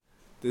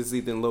This is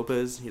Ethan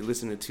Lopez. You're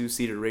listening to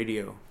Two-Seater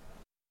Radio.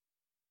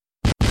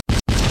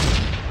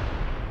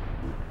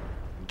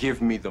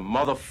 Give me the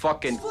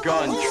motherfucking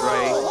gun,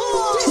 Trey.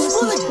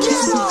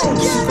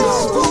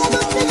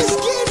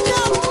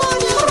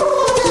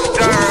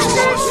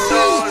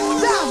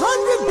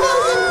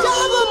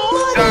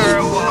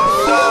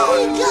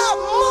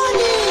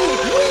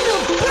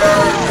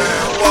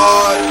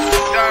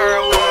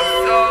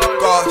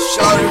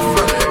 Shot it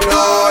from the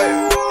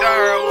night.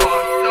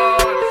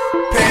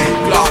 Pink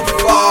Glock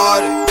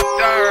 40.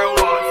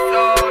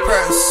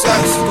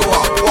 Princess go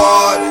out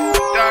water.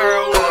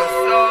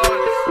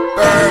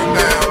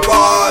 Birdman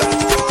water.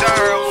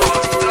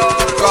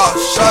 Got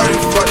shot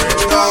it from the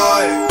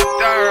night.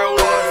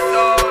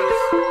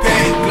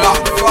 Pink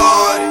Glock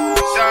 40.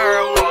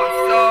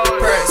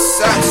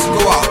 Princess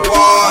go out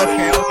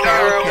water.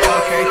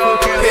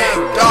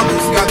 Pink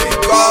diamonds got me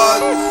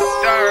gone.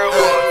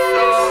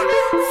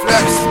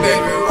 Flex,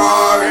 baby,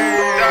 Rari.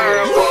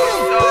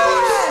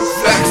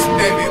 Flex,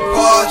 baby,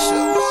 Porsche.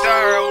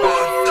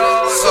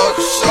 So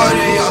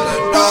shorty on the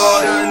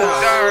north.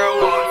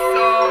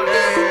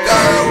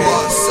 Dirt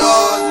road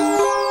sauce.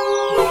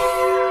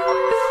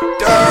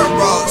 Dirt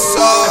road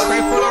sauce.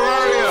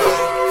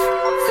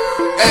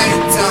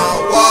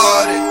 Anytime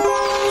water.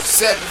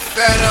 Set the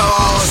fender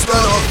on,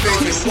 spell on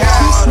baby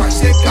gas. My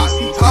shit got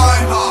me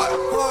hard.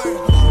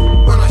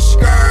 When I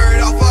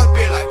skirt off, I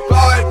be like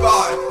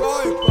bye-bye.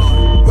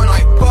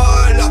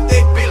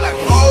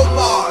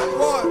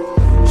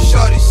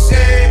 Shorty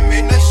say me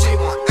that she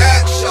want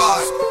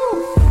action.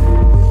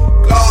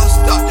 Gloss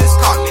up, this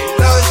call me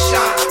Lil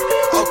Shine.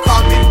 Oh,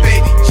 call me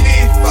Baby G,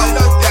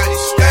 follow daddy,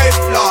 stay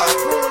fly.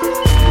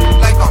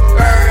 Like I'm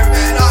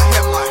Birdman, I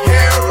hit my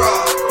hero.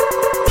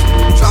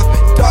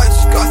 Dropping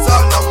Dutch guts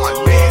all on my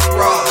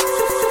Negro.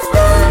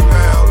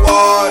 Birdman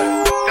water.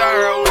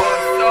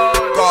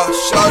 Got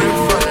shorty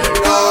from the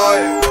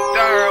night.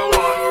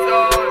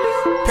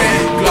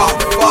 Pink Glock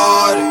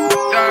 40.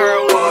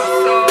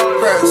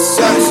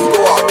 Princess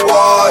go out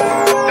water.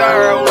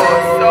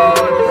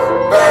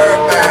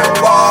 Birdman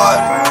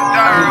water.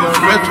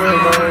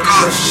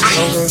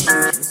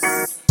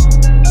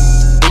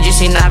 Did you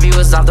see Navi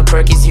was off the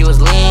perkies, he was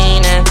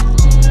leaning.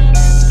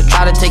 To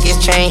try to take his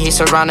chain, he's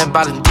surrounded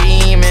by the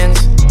demons.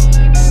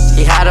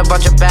 He had a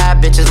bunch of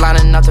bad bitches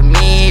lining up to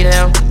meet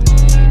him.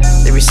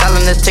 They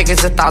reselling the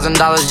tickets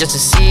 $1,000 just to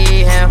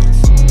see him.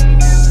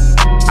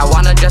 I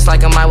wanna dress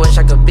like him, I wish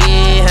I could be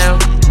him.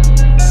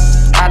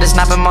 Tried to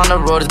snap him on the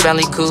road, his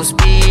Bentley coupe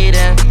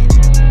speeding.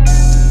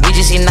 We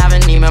just see Navi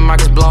and Neiman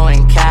Marcus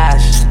blowing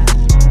cash.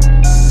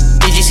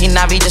 Did you see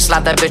Navi just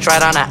slap that bitch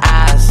right on her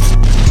ass?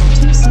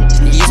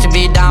 He used to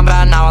be down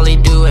bad, now all he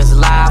do is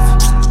laugh.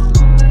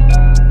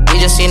 We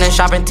just seen him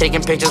shopping,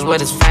 taking pictures with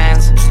his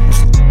fans.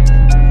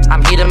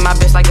 I'm heating my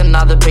bitch like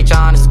another picture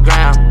on his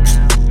gram.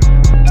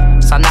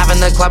 So I'm in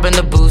the club in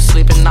the booth,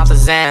 sleeping off the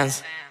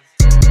Xans.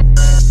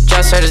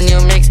 Just heard his new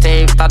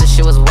mixtape, thought the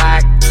shit was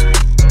whack.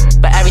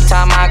 But every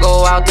time I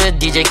go out, the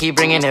DJ keep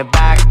bringing it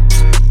back.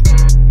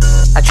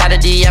 I tried to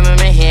DM him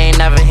and he ain't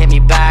never hit me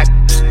back.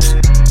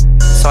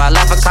 So I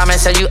left a comment,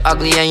 said you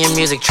ugly and your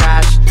music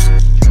trash.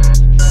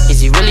 Is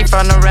he really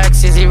from the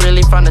Rex? Is he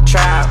really from the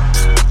trap?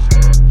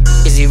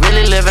 Is he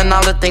really living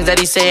all the things that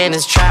he say in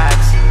his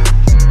tracks?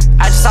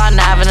 I just saw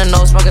Nav in a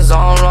no-smoking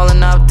zone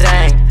rolling up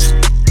dank.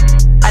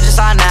 I just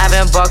saw Nav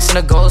and Bucks in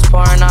a ghost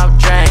pouring up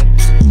drink.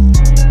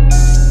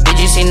 Did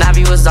you see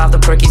Navi was off the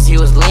perkies, he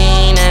was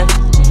leaning.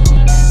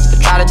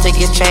 Try to take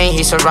his chain,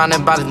 he's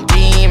surrounded by the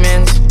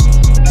demons.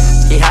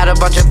 He had a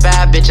bunch of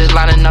bad bitches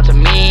lining up to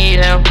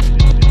meet him.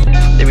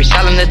 They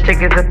reselling the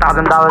tickets $1,000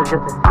 just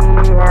to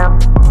see him.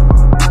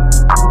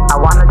 I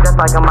wanna dress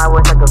like him, I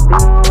wish I could be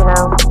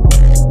him.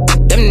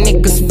 Them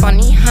niggas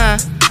funny, huh?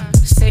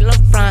 Say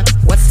LeBron,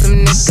 what's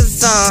them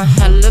niggas on?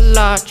 Hella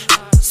large,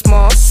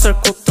 small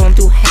circle, don't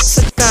do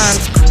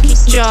hexagons. Cookie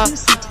jar,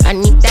 I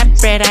need that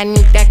bread, I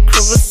need that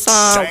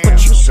croissant.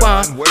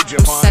 What you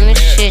want? I'm selling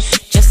shit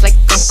just like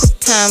Uncle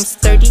Tom's.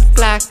 30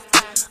 Glock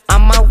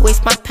on my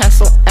waist, my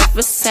pencil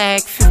ever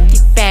sag. 50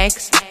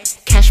 bags,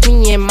 cash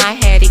me in my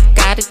head, it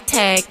got a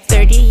tag.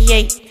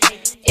 38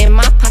 in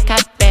my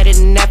pocket, better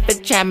never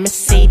jam.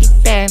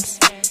 Mercedes-Benz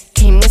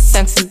came with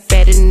senses,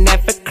 better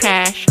never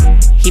crash.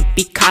 He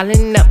be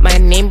calling up my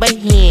name, but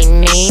he ain't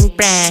name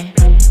brand.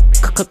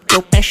 Cook up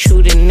dope and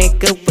shoot a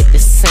nigga with the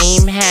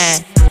same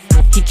hand.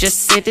 He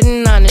just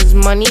sitting on his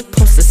money,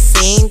 post the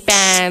same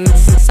band.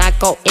 Since I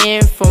go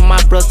in for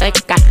my bros, I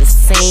got the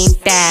same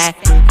dad.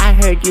 I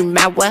heard you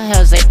mad, what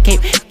hell's that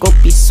cape? Go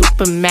be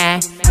super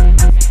mad.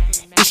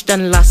 Each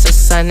done lost her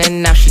son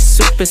and now she's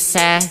super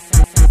sad.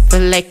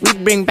 But like we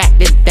bring back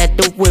the dead,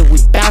 the way we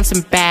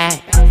bouncing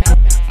back.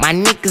 My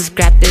niggas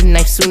grab the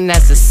knife soon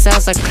as the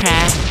cells are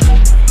cracked.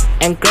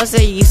 And girls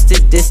that used to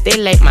this, they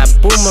like my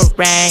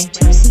boomerang.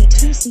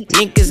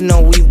 Niggas know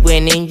we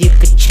winning, you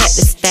could check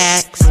the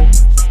stacks.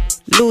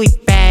 Louis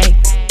bag,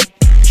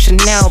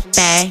 Chanel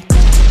bag.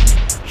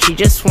 She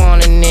just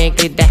want a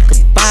nigga that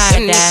could buy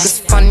that.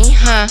 Niggas funny,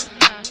 huh?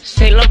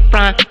 Say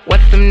LeBron, what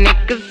them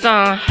niggas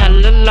on?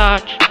 Hella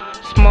large,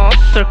 small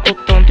circle,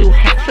 don't do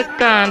half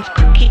hexagons,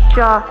 cookie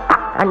jar.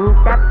 I need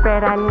that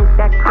bread, I need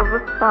that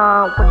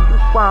croissant. What you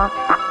want?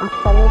 I'm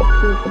selling the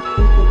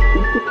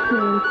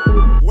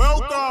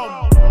Welcome.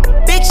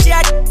 Big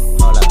shot.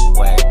 Hold up,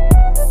 wait.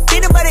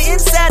 Peanut butter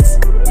insides.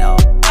 No.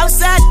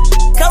 Outside.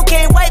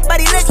 Cocaine white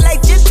body look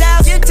like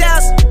Gentiles.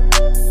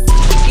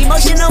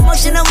 Emotional. Why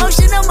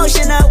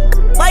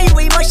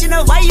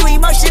you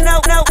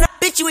emotional? No.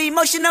 Bitch, you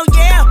emotional,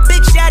 yeah.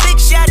 Big shot.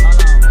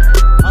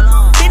 Hold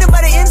on. Peanut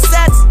butter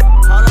insides.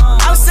 Hold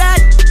on. Outside.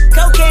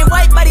 Cocaine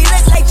white body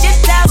look like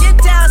Gentiles.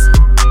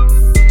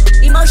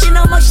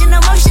 Emotional. Why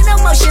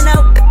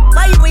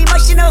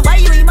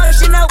you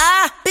emotional?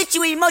 Bitch,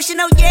 you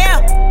emotional,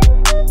 yeah.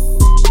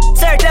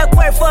 Served up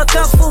work for a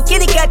kung fu.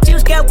 Kitty got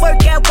juice, got work,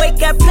 got weight,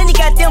 got plenty,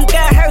 got them,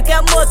 got hurt,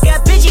 got more,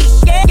 got bitchy,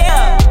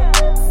 yeah.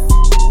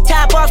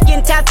 Top off,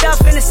 getting topped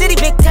off in the city,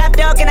 big top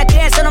dog, and I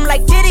dance on them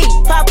like Diddy.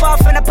 Pop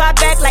off and I pop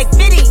back like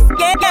Biddy,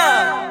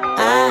 yeah.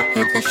 I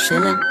hit the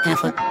ceiling and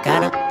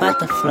forgot about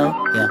the flow,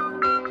 yeah.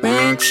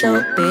 Rain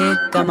so big,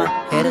 got my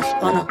haters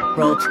on the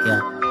ropes, yeah.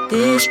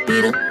 This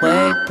be the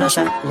way, plus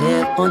I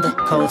live on the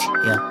coast,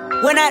 yeah.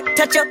 When I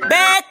touch a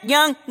bag,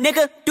 young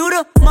nigga do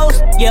the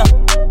most, yeah.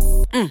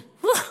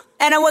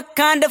 And I what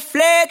kind of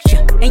flex,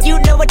 yeah. And you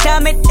know what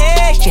time it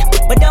is, yeah.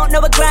 But don't know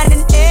what grinding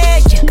is, yeah.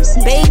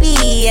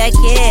 Baby, I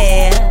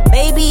care.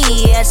 Baby,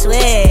 I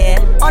swear.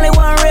 Only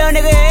one real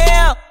nigga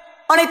here.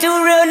 Only two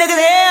real niggas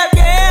here,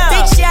 yeah.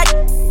 Big shot.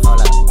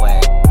 Hold up,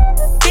 wait.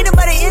 Peanut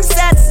butter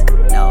insides.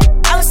 No.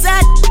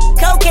 Outside.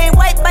 Cocaine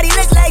white body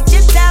look like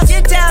Gentiles.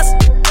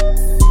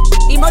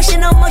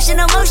 Emotional. Why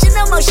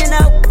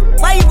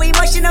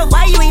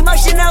you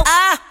emotional?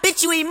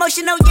 Bitch, you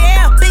emotional,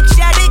 yeah. Big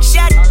shot.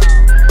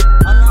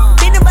 Hold on.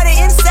 Peanut butter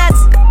insides.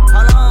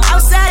 Hold on.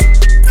 Outside.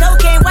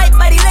 Cocaine white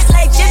body look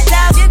like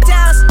Gentiles.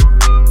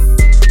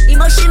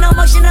 Emotional.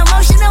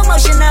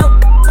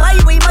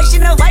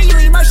 Why you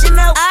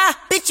emotional?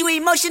 Bitch, you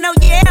emotional,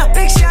 yeah.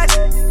 Big shots.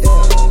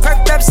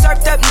 Perked up,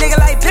 surfed up, nigga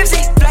like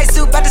Pepsi. Flight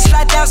suit, bout to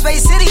slide down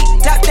Space City.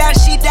 Top down,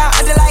 sheet down,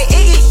 under like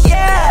Iggy,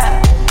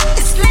 yeah.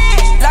 It's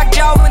lit.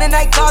 Lockjaw when the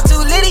night call too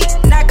litty.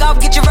 Knock off,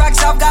 get your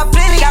rocks off, got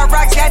plenty. Got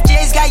rocks, got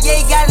J's, got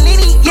Ye, got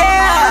Lenny,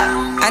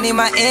 yeah. I need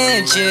my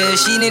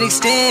inches, she need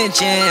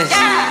extensions.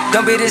 Yeah.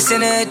 Don't be this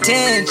in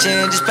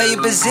attention, just play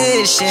your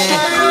position.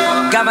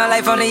 Got my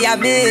life on the yacht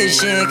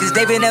mission, cause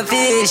they been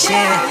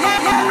efficient.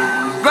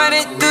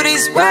 Running through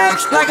these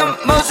waves like I'm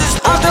Moses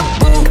off the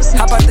boot.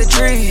 Hop out the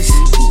trees,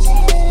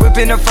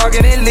 whipping the frog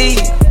and then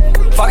leave.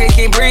 Fuck it,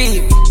 can't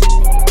breathe.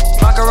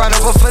 Fuck around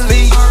over for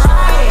leave.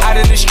 Out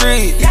in the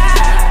street,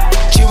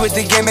 chew with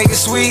the game, make it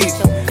sweet.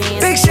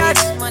 Big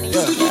shots,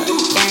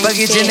 fuck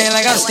it, your name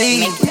like I'm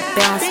Steve.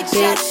 bounce,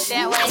 bitch.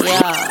 Yeah.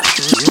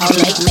 Oh,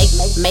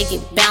 make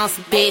it bounce,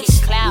 bitch.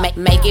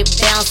 Make it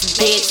bounce,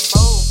 bitch.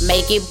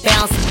 Make it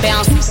bounce,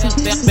 bounce,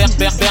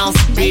 bounce,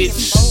 bitch.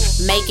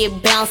 Make it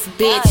bounce,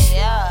 bitch.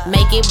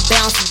 Make it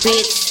bounce,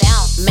 bitch.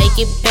 Make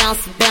it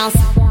bounce, bounce.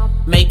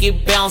 Make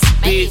it bounce,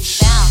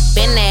 bitch.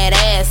 Bend that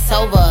ass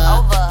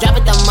over. Drop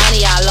it the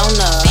money all on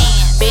her.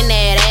 Bend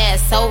that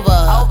ass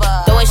over.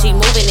 The way she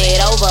moving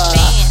it over.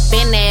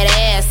 Bend that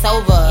ass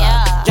over.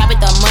 Drop it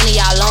the money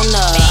all on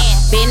her.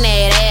 Bend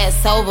that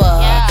ass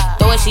over.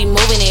 The way she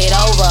moving it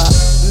over.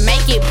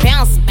 Make it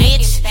bounce,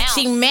 bitch.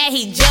 She mad,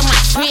 he just my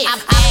trick.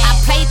 I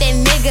played that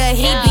nigga,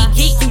 he be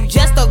geek, you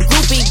just a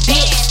groupie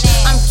bitch.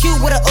 I'm cute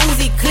with a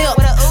Uzi clip.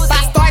 If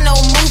I start no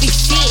movie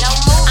shit,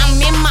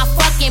 I'm in my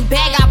fucking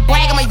bag, I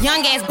brag, I'm a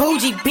young ass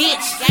bougie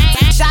bitch.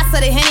 Shots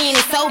of the Henny and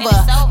it's over.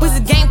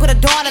 Pussy gang, put a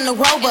dart in the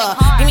rover.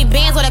 Give me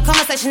bands with a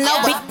conversation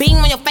over. Beam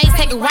on your face,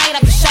 take it right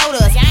off your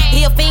shoulders.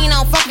 He a fiend,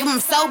 don't fuck if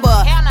I'm sober.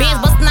 Bands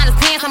busting out his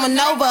pants, I'm a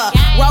Nova.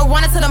 Roll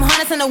running to them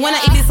hundreds in the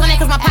winter. If it's sunny,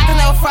 cause my pockets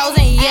never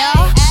frozen, yeah.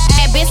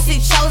 That bitch she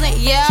chosen,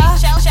 yeah.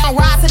 Don't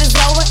ride till it's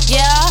over,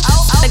 yeah.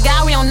 The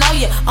guy we don't know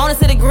yet. Honest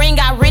to the green,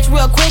 got rich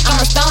real quick,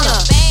 I'm a stoner.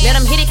 Let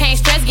him hit it, can't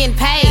stress, getting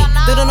paid.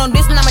 Doodle on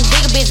this one, I'ma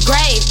dig a bitch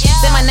grave.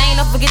 Say my name,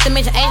 don't forget to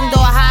mention Asian,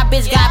 though a high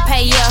bitch got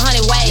paid, yeah,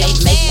 100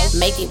 ways.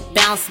 Make it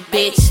bounce,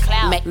 bitch.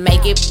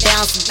 Make it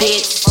bounce,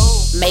 bitch.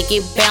 Make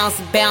it bounce,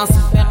 bounce,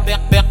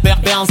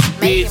 bounce,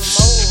 bitch.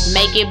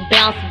 Make it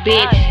bounce,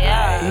 bitch.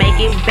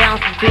 Make it bounce,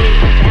 bitch.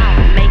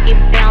 Make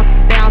it bounce,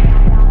 bounce.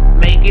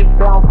 Make it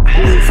bounce,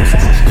 bitch.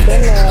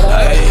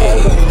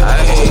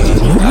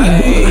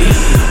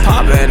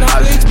 Poppin'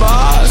 all these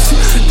bars,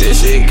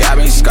 this shit got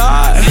me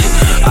scarred.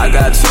 I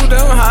got too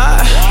damn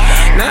high,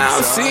 now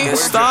I'm seeing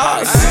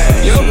stars.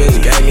 Your bitch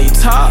gave me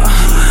top,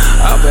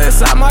 up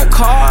inside my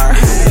car.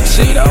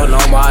 She don't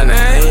know my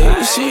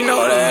name, she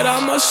know that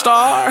I'm a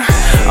star.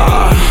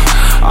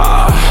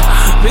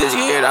 Bitch,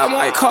 get out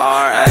my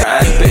car,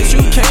 ay. Bitch,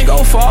 you can't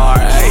go far,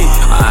 ay.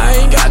 I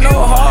ain't got no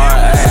heart,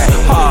 ay.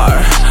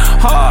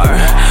 Hard,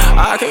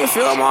 I can't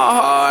feel my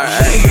heart,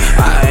 ay.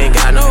 I ain't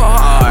got no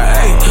heart,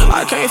 ay.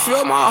 I can't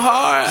feel my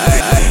heart, ay.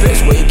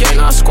 Bitch, we gang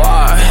our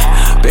squad.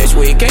 Bitch,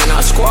 we gang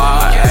our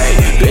squad, ay.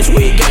 Bitch,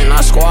 we gang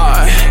our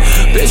squad.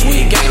 Bitch,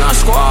 we gang our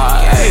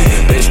squad, ay.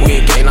 Bitch,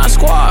 we gang our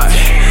squad.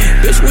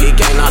 Bitch, we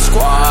gang our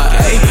squad,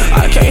 ay.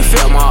 I can't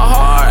feel my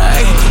heart,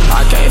 ay.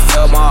 I can't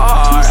feel my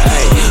heart,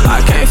 ay. I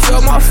can't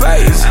feel my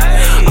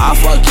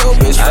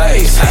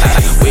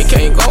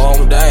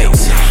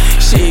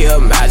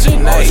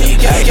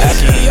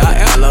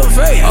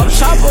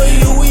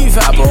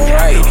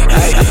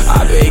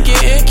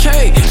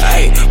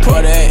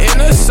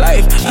nigga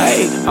safe.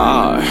 Hey,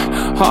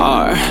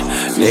 hard,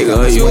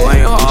 nigga, you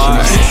ain't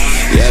hard.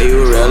 Yeah,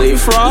 you really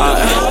fraud.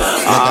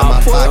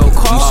 I'll pull your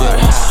card.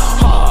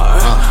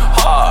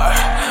 Hard.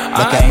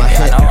 Look at my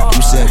hip,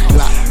 you said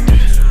Glock.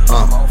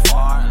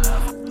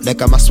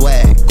 Look at my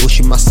swag,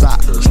 Gucci my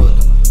socks.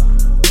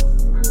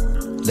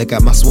 Look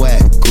at my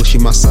swag, Gucci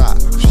my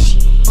socks.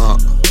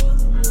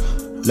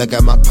 Look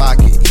at my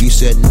pocket, you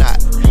said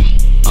not.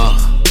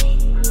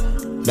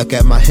 Look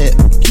at my hip,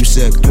 you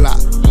said Glock.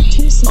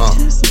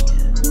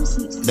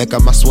 Look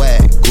at my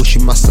swag,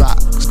 Gucci my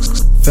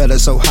socks. Feeling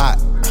so hot.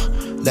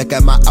 Look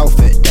at my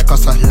outfit, that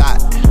costs a lot.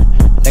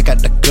 Look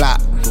at the Glock,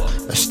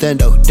 a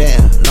stendo,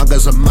 damn, long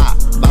as a mop.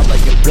 Baba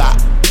your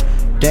block.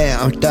 Damn,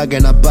 I'm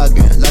thuggin', I'm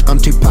buggin', like I'm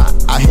Tupac.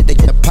 I hit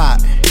the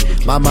pot.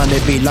 My money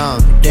be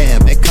long,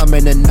 damn, it come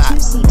in a knot.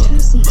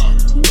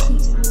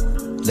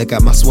 Look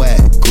at my swag,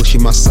 Gucci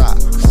my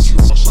socks.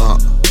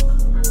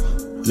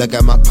 Look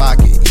at my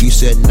pocket, you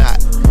said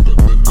not.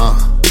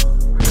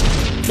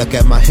 Look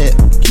at my hip,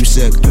 you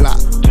said Glock.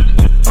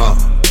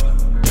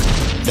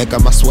 Look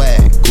at my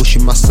swag, Gucci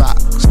my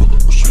socks.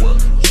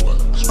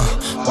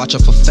 Watch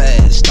out for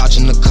fads,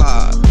 dodging the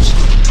cops.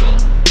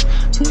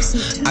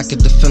 I get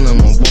the feeling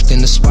when walking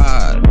the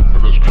spot.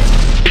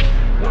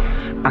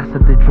 I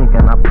sip the drink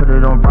and I put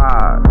it on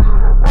rocks.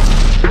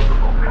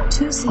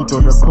 I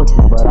throw the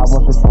cookie, but I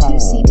want the time.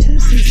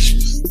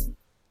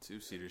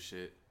 Two-seater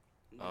shit.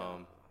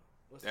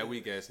 That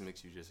weak ass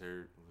mix you just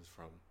heard was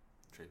from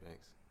Trey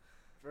Banks.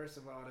 First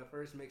of all, the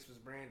first mix was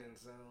Brandon,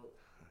 so.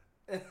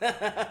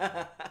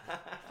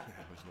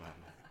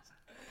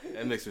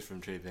 That mix was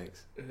from Trey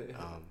Banks.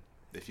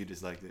 If you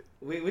disliked it,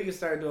 we can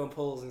start doing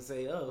polls and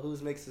say, oh,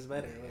 whose mix is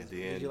better? At the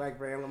Did end, you like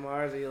Brandon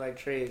Lamar's or you like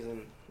Trey's?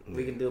 And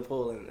we can do a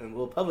poll and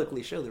we'll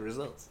publicly show the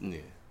results. Yeah.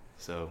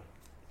 So,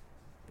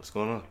 what's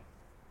going on?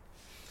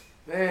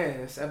 Man,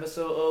 it's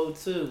episode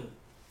 02.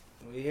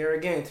 We're here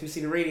again,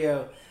 Two-Seater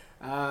Radio.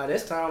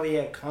 This time we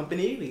have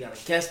company. We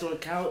got a guest on the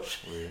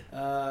couch.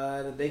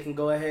 That they can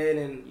go ahead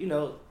and,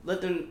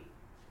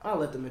 I'll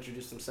let them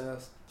introduce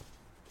themselves.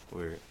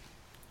 Weird.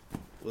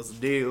 What's the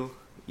deal?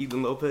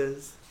 Ethan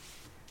Lopez.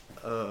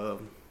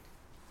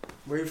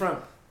 Where you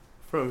from?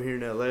 From here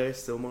in LA,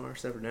 Stillmar,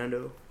 San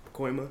Fernando,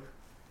 Pacoima.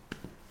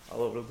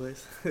 All over the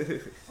place.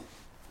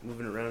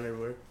 Moving around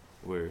everywhere.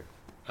 Weird.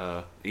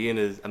 Ethan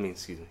is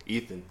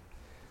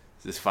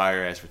this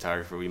fire ass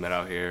photographer we met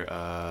out here.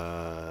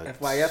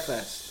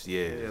 FYFS.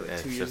 Yeah, like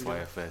at 2 years ago.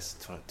 FYFS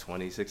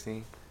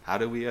 2016. How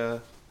did we you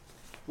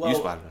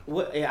spotted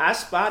him? I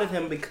spotted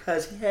him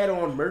because he had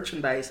on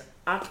merchandise.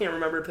 I can't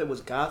remember if it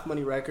was Goth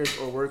Money Records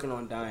or Working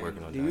on Dying.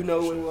 Do you know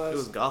what it was? It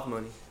was Goth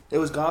Money. It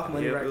was Goth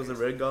Money Yeah, Records. it was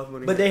a red Goth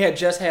Money. But they had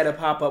just had a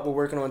pop up with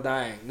Working on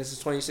Dying. This is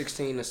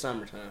 2016 in the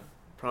summertime.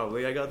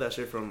 Probably. I got that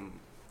shit from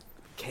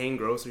Kane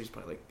Groceries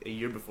probably like a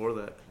year before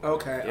that.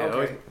 Okay, Yeah,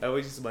 okay. I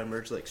always used to buy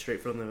merch like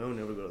straight from them. I would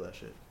never go to that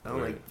shit. I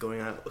don't like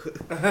going out.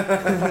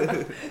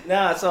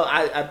 Nah, so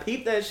I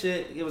peeped that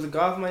shit. It was a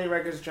Goth Money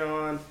Records,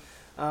 John.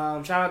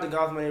 Shout out to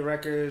Goth Money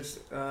Records,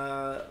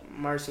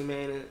 Marcy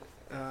Man,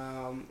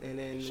 and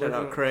then Shout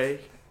out Craig.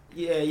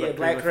 Yeah,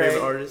 Black my Craig.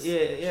 favorite artist.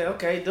 Yeah,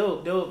 okay,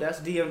 dope.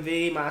 That's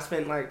DMV. I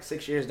spent like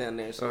 6 years down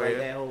there, so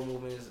that whole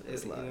movement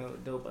is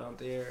dope out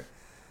there.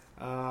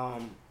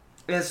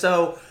 And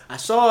so I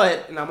saw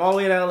it, and I'm all the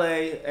way in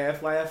LA at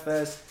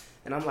FYFS,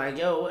 and I'm like,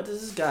 yo, what does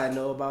this guy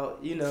know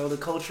about, the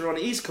culture on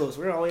the East Coast?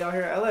 We're all the way out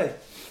here in LA.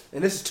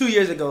 And this is 2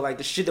 years ago. Like,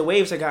 the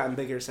waves have gotten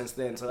bigger since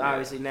then, so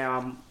obviously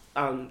now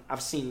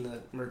I've seen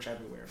the merch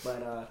everywhere.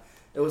 But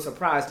it was a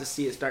surprise to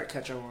see it start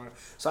catching on.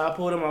 So I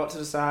pulled him out to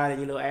the side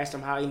and, asked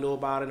him how he knew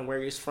about it and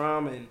where he's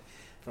from. And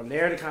from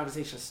there, the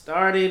conversation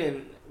started,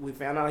 and we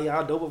found out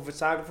how dope of a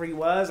photographer he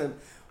was. And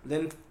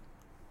then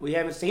we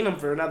haven't seen him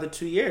for another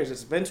 2 years.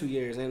 It's been 2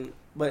 years.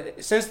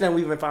 But since then,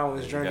 we've been following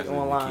his journey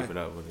online. Keeping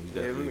up with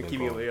him. We've been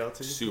keeping up with y'all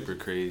too. Super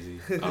crazy.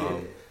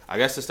 I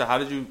guess how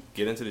did you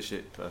get into the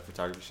shit,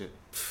 photography shit?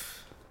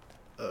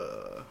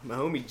 My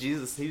homie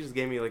Jesus, he just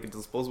gave me like a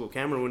disposable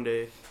camera one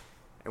day,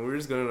 and we were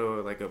just going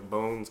to like a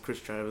Bones, Chris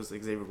Travis,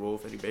 Xavier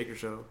Wolf, Eddie Baker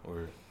show.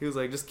 Or he was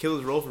like, just kill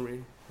his roll for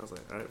me. I was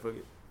like, all right, fuck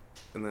it.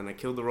 And then I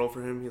killed the roll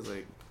for him. He was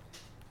like,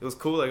 it was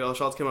cool. Like all the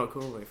shots came out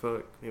cool. I'm like,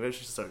 fuck, maybe I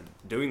should start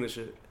doing this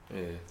shit.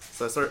 Yeah.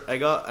 So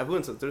I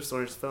went to the thrift store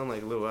and just found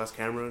like a little ass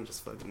camera and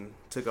just fucking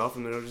took off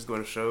from there. I was just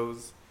going to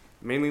shows,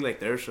 mainly like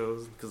their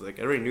shows, because like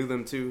I already knew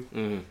them too.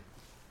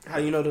 Mm-hmm. How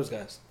you know those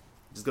guys?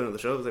 Just going to the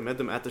shows. I met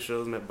them at the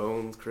shows. Met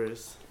Bones,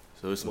 Chris.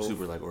 So it's some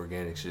super like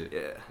organic shit.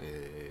 Yeah.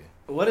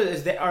 What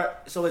is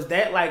that? So is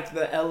that like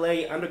the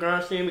LA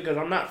underground scene? Because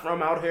I'm not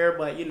from out here,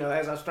 but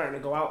as I'm starting to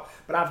go out,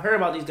 but I've heard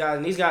about these guys,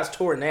 and these guys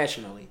tour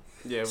nationally.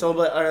 Yeah. So,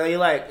 but are they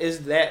like?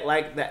 Is that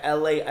like the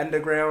LA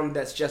underground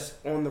that's just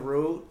on the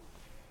road?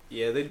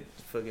 Yeah,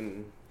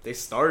 they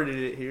started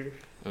it here.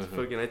 Mm-hmm.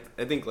 Fucking,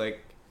 I think like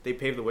they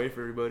paved the way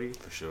for everybody.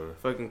 For sure.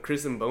 Fucking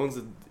Chris and Bones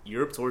did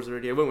Europe tours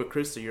already. I went with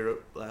Chris to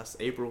Europe last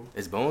April.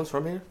 Is Bones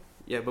from here?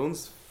 Yeah,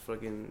 Bones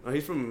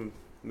he's from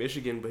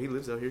Michigan, but he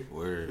lives out here.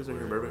 Word. He lives out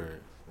here in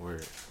Burbank.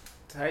 Word.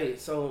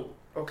 Tight. So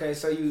Okay,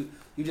 so you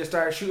just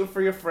started shooting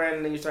for your friend,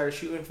 and then you started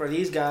shooting for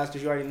these guys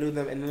because you already knew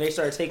them, and then they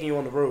started taking you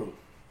on the road.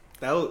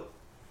 That was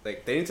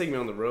like they didn't take me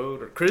on the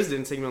road, or Chris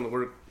didn't take me on the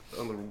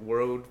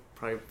road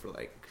probably for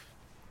like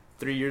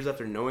 3 years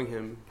after knowing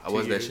him. How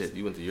was that shit?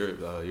 You went to Europe,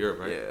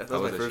 right? Yeah, that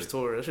was my first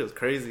tour. That shit was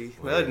crazy.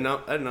 I did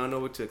not know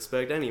what to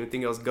expect. I didn't even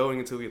think I was going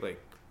until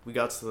we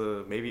got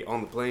to maybe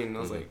on the plane. And I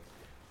was like,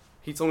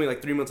 he told me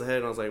like 3 months ahead,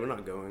 and I was like, we're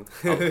not going.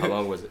 How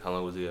long was it? How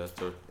long was the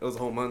tour? It was a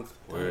whole month.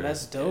 Oh,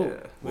 that's dope.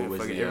 Yeah, what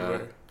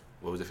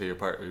was the favorite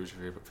part? What was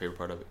your favorite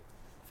part of it?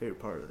 Favorite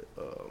part of it?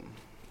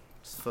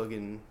 Just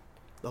fucking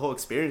the whole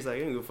experience. Like, I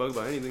didn't give a fuck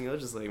about anything. I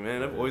was just like,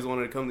 man, I've always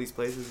wanted to come to these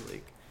places.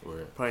 Like,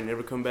 probably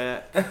never come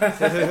back.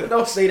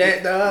 Don't say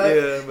that, dog.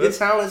 Yeah, but your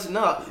talent's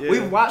enough. Yeah.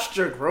 We've watched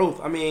your growth.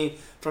 I mean,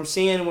 from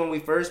seeing when we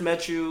first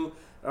met you,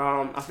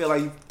 I feel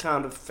like you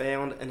kind of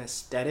found an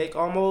aesthetic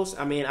almost.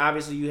 I mean,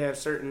 obviously you have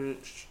certain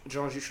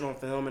joints you shoot on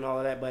film and all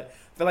of that, but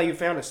I feel like you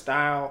found a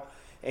style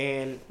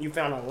and you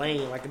found a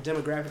lane, like a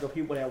demographic of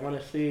people that want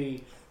to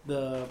see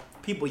the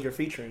people you're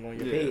featuring on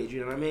your page.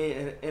 You know what I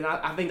mean? And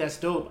I think that's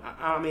dope.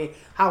 I mean,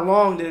 how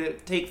long did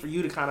it take for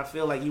you to kind of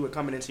feel like you were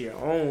coming into your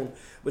own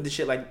with the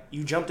shit? Like,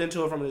 you jumped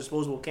into it from a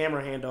disposable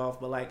camera handoff,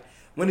 but like,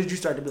 when did you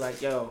start to be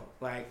like, yo,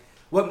 like,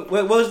 what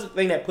was the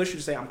thing that pushed you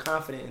to say, I'm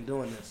confident in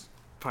doing this?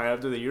 Probably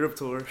after the Europe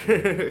tour.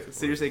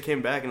 Seriously,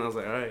 came back and I was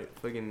like, all right,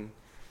 fucking,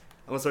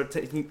 I'm gonna start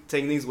taking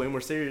things way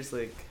more serious.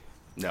 Like,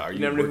 now, are you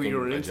never knew who working you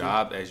were a into.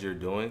 job as you're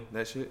doing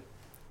that shit?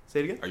 Say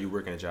it again? Are you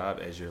working a job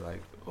as you're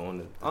like on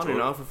the on tour?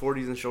 and off for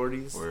 40s and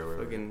shorties.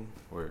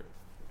 Word.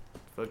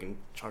 Fucking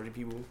charging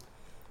people.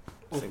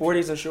 With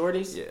 40s and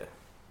shorties? Yeah.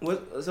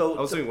 What? So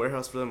I was doing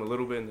warehouse for them a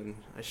little bit, and then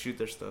I shoot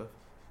their stuff.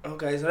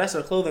 Okay, so that's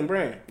a clothing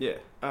brand. Yeah.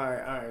 All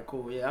right,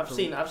 cool. Yeah, I've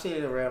seen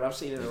it around.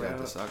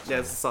 The socks? Yeah,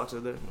 it's the socks are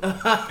there.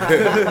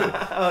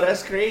 Oh,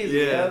 that's crazy.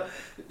 Yeah. Yo.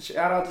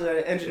 Shout out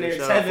to Engineer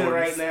shout out Tevin 40s.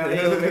 right now. They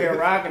over here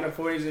rocking the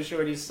 40s and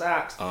shorties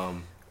socks.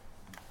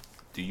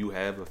 Do you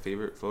have a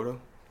favorite photo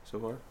so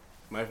far?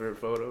 My favorite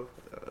photo?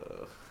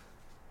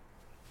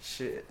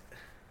 Shit.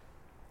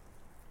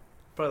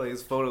 Probably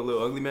this photo of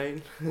Lil Ugly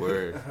Man.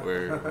 Word.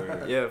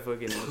 Yeah,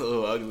 fucking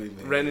Lil Ugly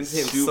Man. ran into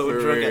him so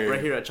drunk right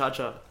here at Cha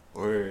Cha.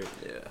 Word.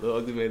 Yeah. Lil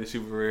Ugly Man is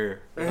super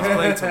rare. He's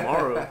playing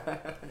tomorrow.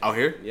 Out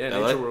here? Yeah,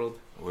 LA? Nature World.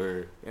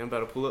 Word. Yeah, I'm about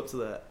to pull up to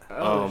that.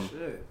 Oh,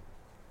 shit.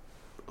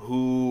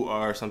 Who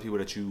are some people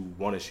that you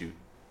want to shoot?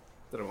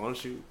 That I want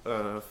to shoot?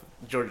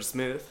 Georgia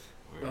Smith.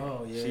 Word.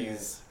 Oh, yeah.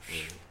 She's...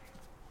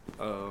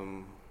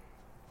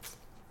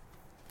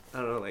 I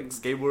don't know, like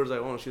skateboarders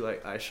I want to shoot,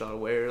 like I shot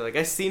aware. Like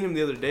I seen him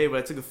the other day, but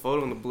I took a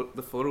photo and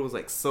the photo was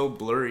like so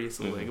blurry,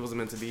 so like it wasn't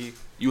meant to be.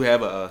 You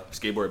have a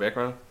skateboard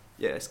background?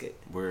 Yeah, I skate.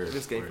 Word. I've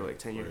been skating for like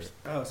 10 years.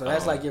 Oh, so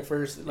that's like your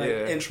first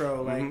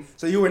intro, like. Mhm.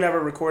 So you were never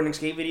recording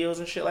skate videos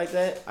and shit like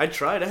that? I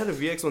tried. I had a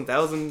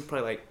VX1000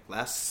 probably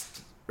like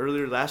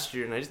earlier last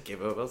year, and I just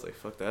gave up. I was like,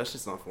 fuck that. That's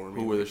just not for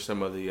me. Who were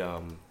some of the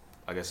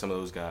I guess some of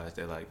those guys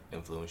that like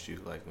influenced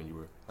you, like when you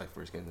were like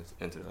first getting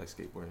into like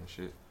skateboarding and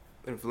shit?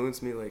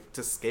 Influenced me like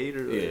to skate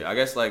or yeah, I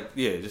guess like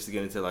just to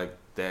get into like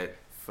that.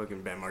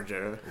 Fucking Bam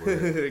Margera.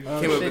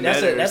 Oh, shit.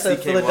 That's a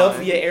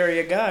Philadelphia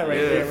area guy right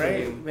there,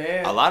 right?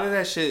 Man. A lot of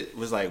that shit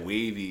was like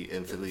wavy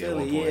in Philly at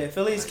one point. Yeah,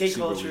 Philly like, skate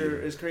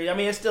culture is crazy. I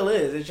mean, it still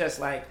is. It's just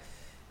like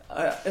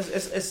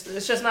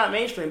it's just not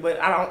mainstream. But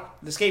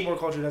the skateboard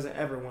culture doesn't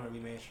ever want to be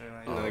mainstream.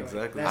 Like, no,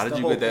 exactly. How did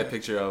you get that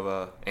picture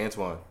of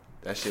Antoine?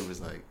 That shit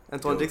was like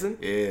Antoine Dixon.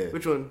 Yeah.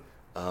 Which one?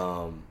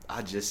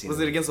 I just seen. Was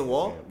it against the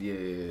wall?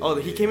 Yeah. Oh,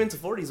 he came into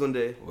 40s one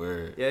day.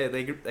 Word. Yeah,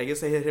 I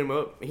guess they hit him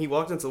up. He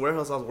walked into the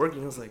warehouse I was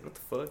working. I was like, what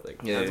the fuck?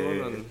 Like, yeah.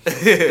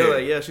 They're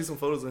like, yeah, shoot some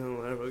photos of him.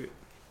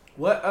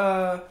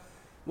 Whatever.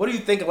 What do you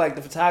think of like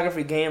the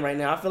photography game right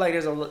now? I feel like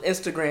there's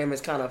Instagram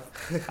is kind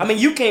of. I mean,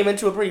 you came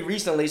into it pretty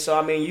recently, so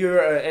I mean,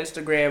 you're an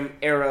Instagram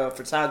era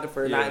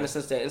photographer, not in the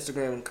sense that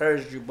Instagram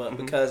encouraged you, but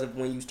because of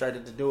when you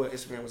started to do it,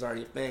 Instagram was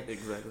already a thing.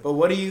 Exactly. But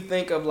what do you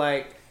think of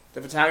like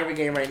the photography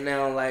game right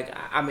now? Like,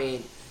 I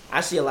mean, I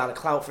see a lot of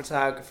clout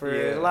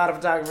photographers, a lot of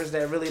photographers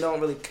that really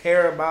don't really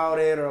care about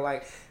it or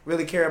like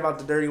really care about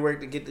the dirty work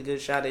to get the good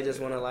shot. They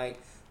just want to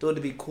like do it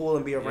to be cool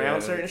and be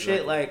around certain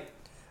shit. Like,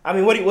 I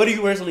mean, what do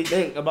you personally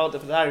think about the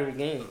photography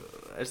game?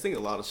 I just think a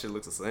lot of shit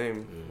looks the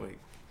same. Like,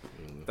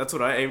 that's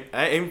what I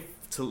aim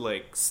to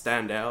like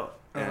stand out,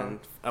 and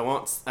I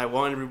want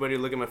everybody to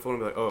look at my phone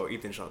and be like, oh,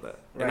 Ethan shot that,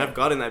 and I've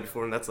gotten that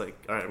before, and that's like,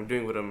 all right, I'm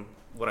doing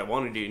what I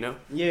want to do, you know?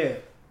 Yeah.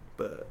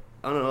 But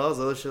I don't know, all this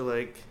other shit,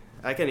 like,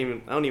 I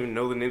don't even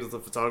know the names of the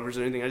photographers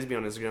or anything. I just be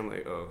on Instagram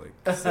like, oh,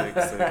 like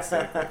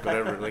sick, like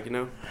whatever, like, you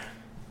know.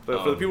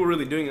 But for the people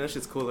really doing it, that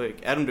shit's cool.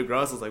 Like Adam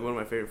DeGrasse is like one of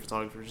my favorite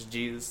photographers.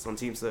 Jesus on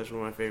Team Session,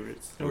 one of my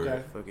favorites.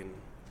 Okay. Fucking.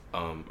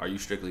 Are you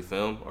strictly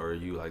film or are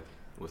you like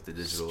with the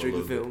digital?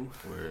 Strictly film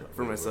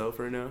for myself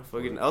right now.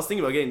 Fucking. I was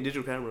thinking about getting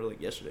digital camera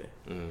like yesterday.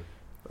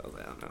 But I was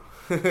like, I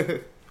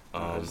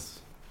don't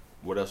know.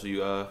 What else are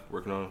you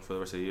working on for the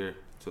rest of the year?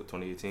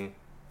 2018.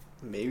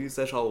 Maybe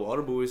Sesh Hall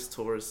Water Boys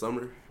tour this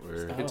summer.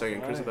 I've been talking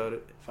to Chris about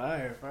it.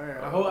 Fire.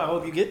 I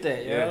hope you get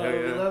that. Yeah,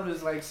 we love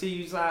to like see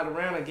you slide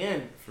around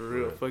again. For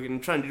real.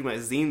 Fucking trying to do my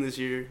zine this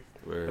year.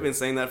 I've been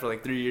saying that for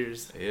like 3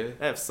 years. Yeah.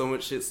 I have so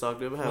much shit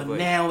stocked up. I have But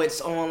now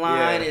it's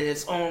online and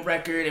it's on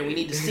record, and we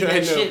need to see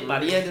that shit by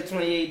the end of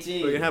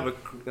 2018. We're gonna have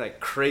like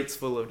crates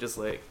full of just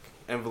like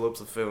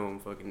envelopes of film,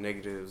 fucking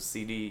negatives,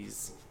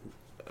 CDs,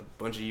 a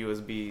bunch of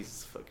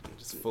USBs, fucking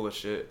just full of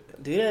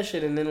shit. Do that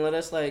shit and then let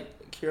us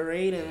like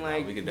curate and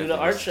like we do can the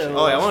art show.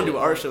 Oh, yeah, I want to do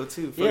an art show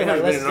too. Yeah, I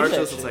haven't like, been in an art show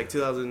that since shit. like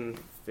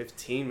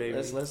 2015 maybe.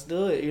 Let's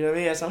do it. You know what I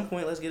mean? At some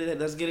point, let's get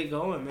it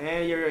going,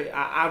 man.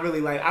 I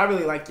really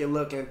like your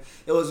look, and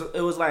it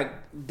was like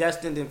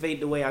destined and fate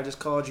the way I just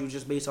called you,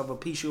 just based off a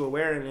piece you were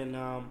wearing, and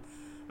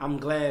I'm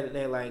glad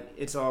that like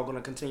it's all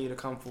gonna continue to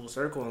come full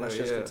circle, and let's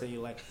just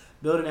continue like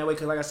building that way.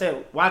 Because like I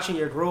said, watching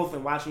your growth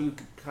and watching you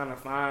kind of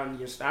find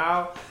your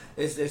style,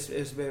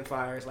 it's been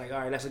fire. It's like, all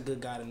right, that's a good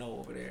guy to know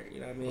over there. You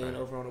know what I mean? Right.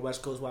 Over on the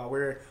West Coast, while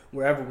we're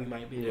wherever we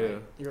might be. Yeah,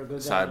 like, you're a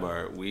good guy.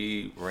 Sidebar: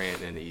 we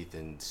ran into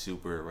Ethan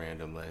super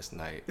random last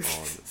night on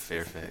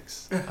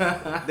Fairfax.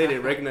 They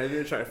didn't recognize you.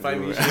 They were trying to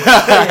find me.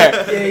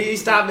 Yeah, he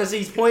stopped us.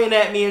 He's pointing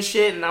at me and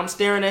shit, and I'm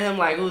staring at him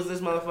like, who's this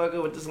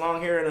motherfucker with this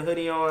long hair and a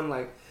hoodie on,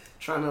 like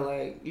trying to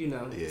like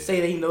say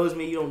that he knows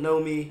me. You don't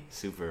know me.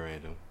 Super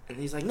random. And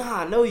he's like,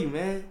 nah, I know you,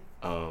 man.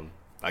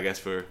 I guess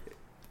for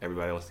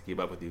everybody who wants to keep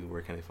up with you,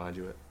 where can they find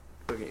you at?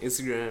 Okay,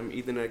 Instagram,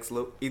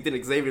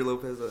 Ethan Xavier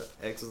Lopez.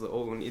 X is the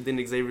old one.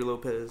 Ethan Xavier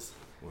Lopez.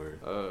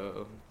 Word.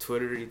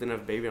 Twitter, Ethan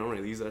F Baby. I don't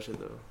really use that shit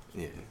though.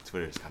 Yeah,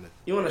 Twitter's kind of.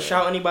 You want to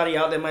shout anybody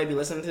out that might be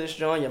listening to this,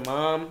 John? Your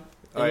mom?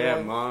 Oh yeah,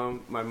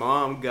 mom. My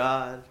mom,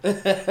 God.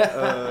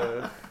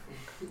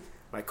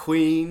 My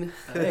queen.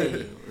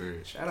 Hey,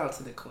 shout out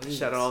to the queen.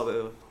 Shout out all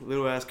the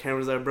little ass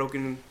cameras that I've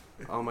broken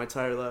all my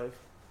entire life.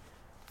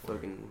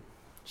 Fucking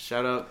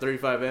shout out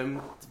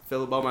 35M to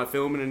fill up all my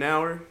film in an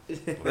hour,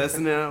 less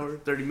than an hour,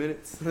 30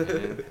 minutes.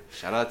 Man,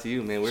 shout out to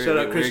you, man. Shout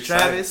out Chris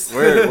Travis.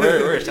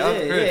 Word. Shout out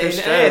to Chris Travis.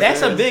 Hey,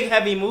 that's a big,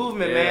 heavy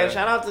movement, man.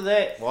 Shout out to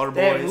that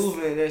Waterboys.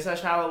 movement. There's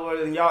such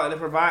Hollywood, and y'all to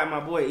provide my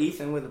boy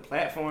Ethan with a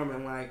platform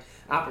and like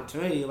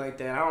opportunity like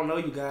that. I don't know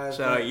you guys.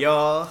 Shout out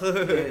y'all.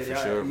 For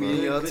sure, me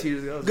and y'all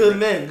too. Good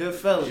men, good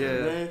fellas,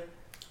 man.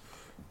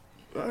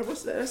 All right,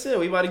 what's that? That's it.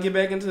 We about to get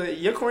back into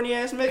your corny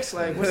ass mix.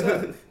 Like, what's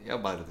up? Y'all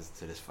about to listen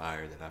to this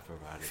fire that I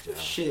provided y'all.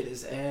 Shit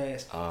is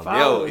ass.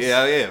 Follow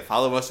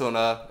us on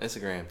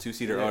Instagram,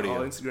 2-Seater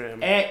Audio. On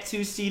Instagram. At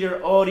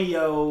 2-Seater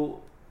Audio.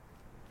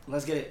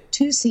 Let's get it.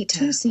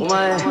 2-Seater. お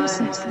前、チ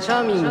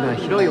ャーミングな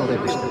広いおで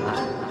こしてな。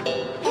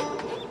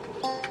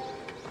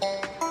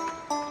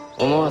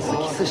思わず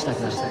キスした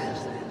くなった。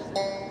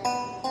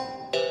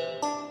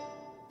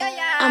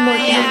Amor,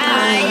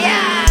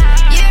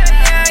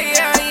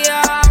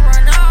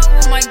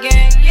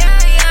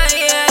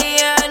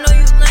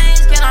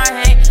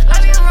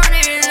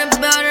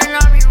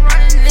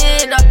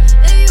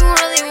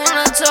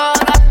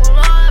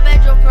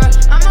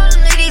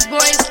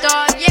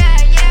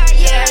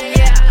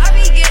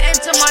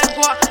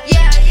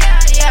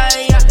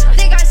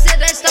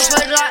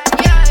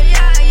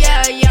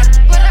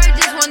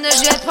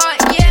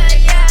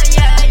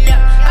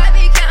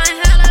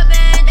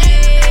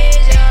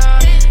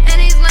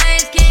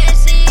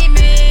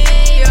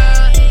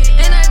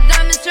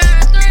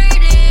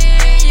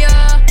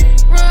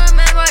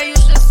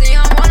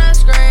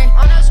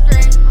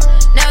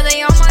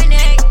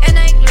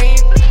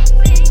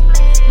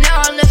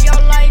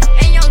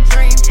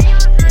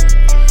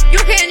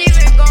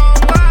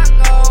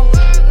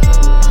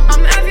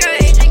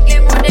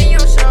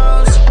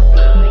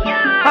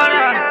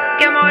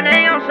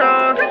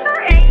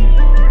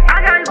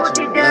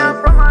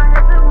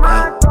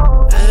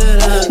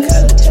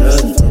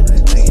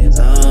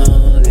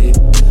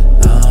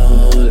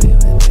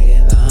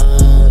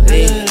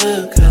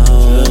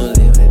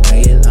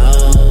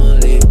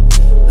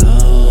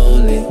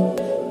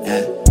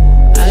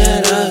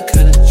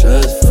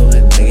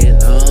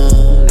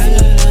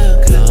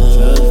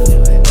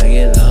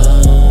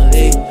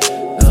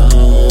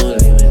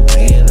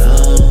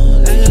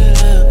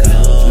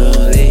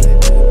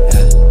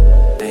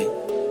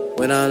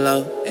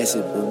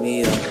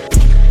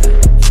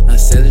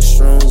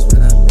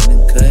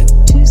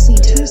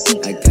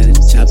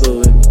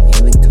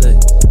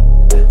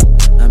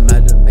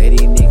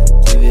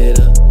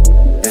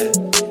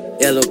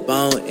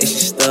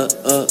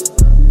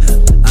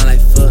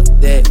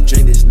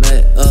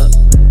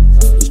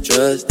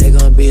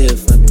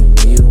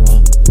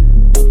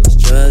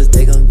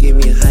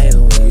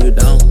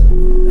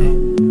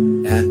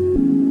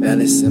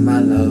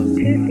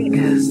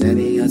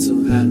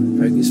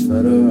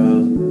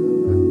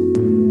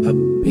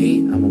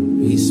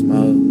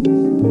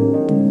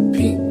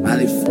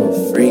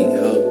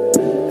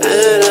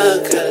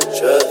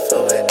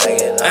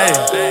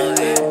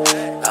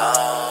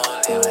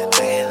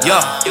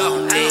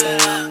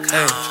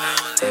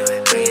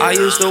 I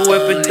used to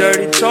whip a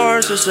dirty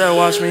Taurus, she said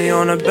watch me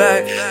on the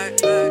back.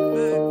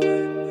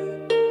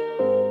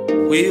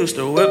 We used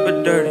to whip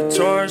a dirty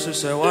Taurus, she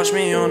said watch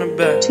me on the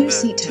back.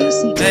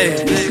 Hey,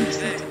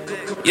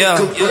 yeah,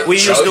 we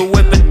used to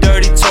whip a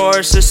dirty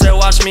Taurus, she said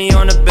watch me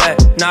on the back.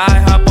 Now I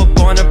hop up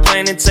on a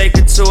plane and take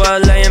it to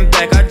LA and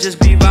back. I just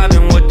be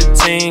vibing with the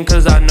the team,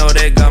 cause I know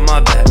they got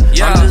my back.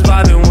 I'm just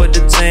vibing with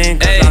the team,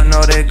 cause I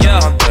know they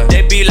got my back.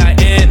 They be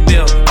like Ant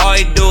Bill, all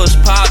he do is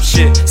pop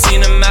shit.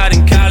 Seen him out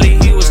in Cali,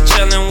 he was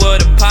chillin'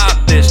 with a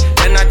pop bitch.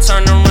 Then I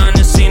turned around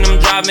and seen him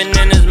driving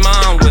in his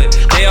mom whip.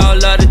 They all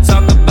love to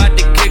talk about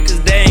the kid,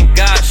 cause they ain't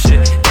got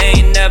shit.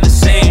 They ain't never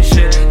seen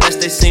shit, unless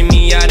they see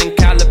me out in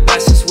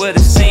Calabasas with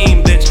a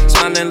scene, bitch.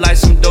 Smelling like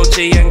some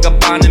Dolce and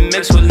Gabbana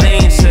mixed with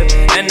lean sip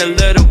and a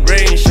little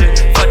green shit.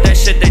 Fuck that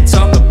shit they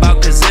talk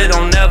about, cause it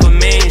don't ever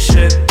mean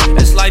shit.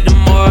 It's like the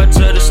moral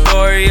to the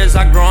story as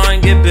I grow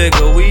and get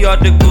bigger. We are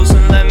the goose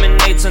and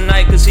lemonade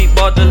tonight, cause he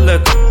bought the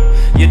liquor.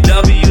 Your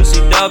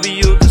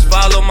WCW, just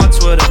follow my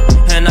Twitter.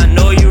 And I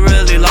know you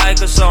really like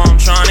her, so I'm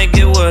tryna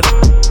get with her.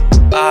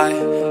 I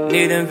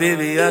need them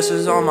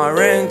VVS's on my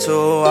ring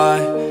too.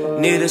 I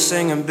need a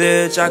singing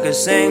bitch I can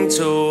sing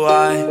to.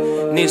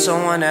 I need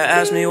someone to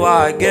ask me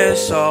why I get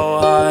so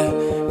high.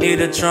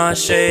 Need a trunk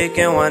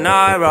shaking when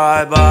I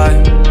ride by.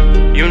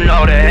 You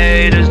know the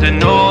hate is the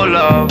new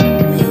love.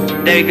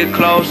 They get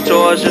close to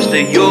us just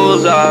to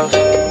use us,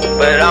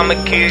 but I'ma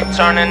keep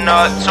turning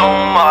up too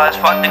much.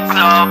 Fuck the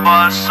club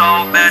bus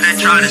so bad they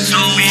try to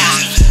sue me.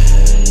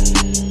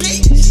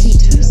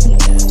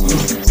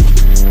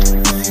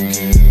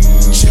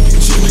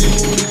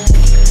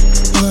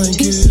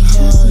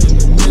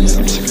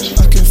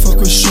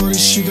 Shorty,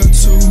 she got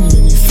too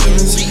many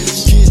feelings.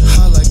 Get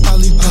high like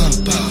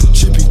Alibaba,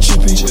 chippy,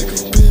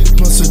 big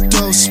blunts of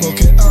dough,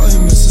 smoking out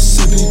in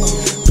Mississippi.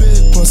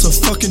 Big blunts of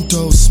fucking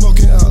dough,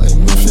 smoking out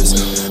in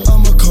Memphis.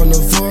 I'm a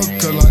carnivore,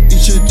 girl, I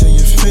eat you, then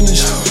you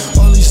finish.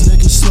 All these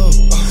niggas slow,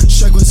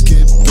 Shagwits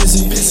get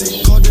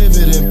busy. Call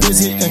David and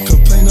busy and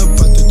complain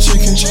about the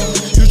chicken.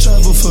 You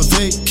travel for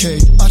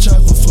vacay, I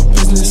travel for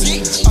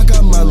business. I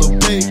got my little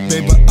babe,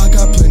 but I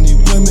got plenty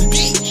women.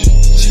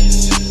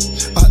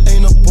 I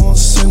ain't a born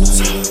sinner.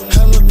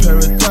 Hella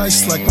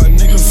paradise like my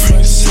nigga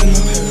Frank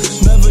Sinner.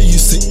 Never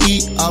used to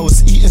eat, I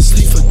was eating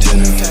sleep for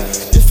dinner.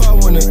 If I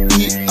wanna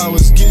eat, I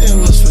was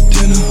getting lost for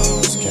dinner.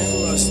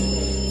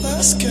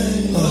 Let's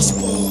get lost,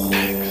 boy.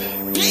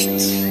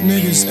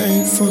 Niggas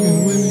ain't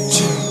fucking with me.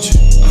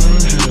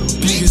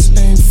 Niggas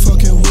ain't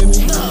fucking with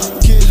me.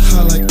 Get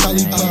high like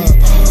Alibaba,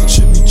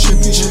 chippy,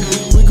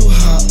 wiggle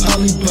high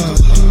Alibaba.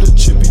 Do the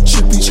chippy,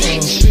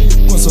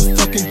 was a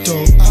fucking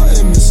dope out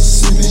in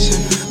Mississippi.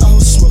 I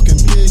was smoking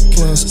big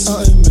blunts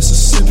out in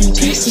Mississippi.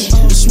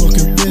 I was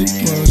smoking big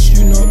blunts,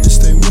 you know they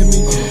stay with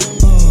me.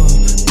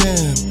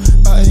 Damn,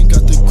 I ain't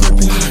got the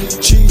gripping.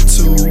 G2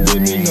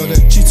 with me, know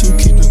that G2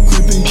 keep the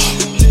gripping.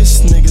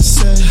 This nigga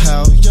said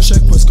how Young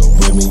Shaq was gon'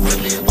 with me.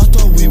 I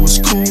thought we was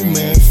cool,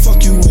 man.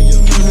 Fuck you and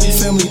your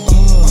family.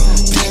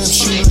 Damn,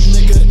 shoot a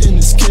nigga in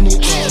his kidney.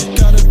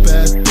 Got a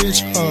bad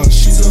bitch.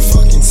 She's a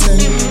fucking 10.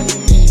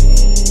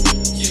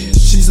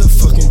 She's a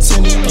fucking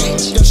 10.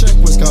 Young Shaq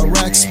was got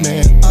racks,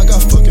 man. I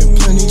got fucking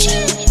plenty.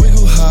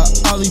 Wiggle high,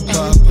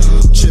 Alibaba,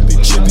 chippy,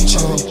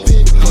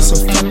 big plus a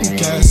fucking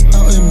gas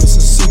out in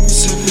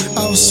Mississippi.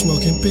 I was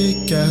smoking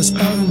big gas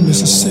out in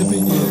Mississippi.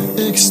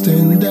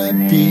 Extend that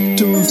beat,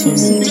 do it for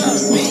me.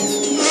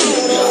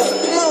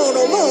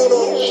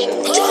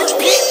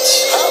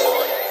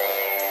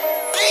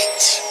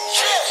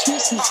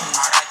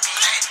 Bitch.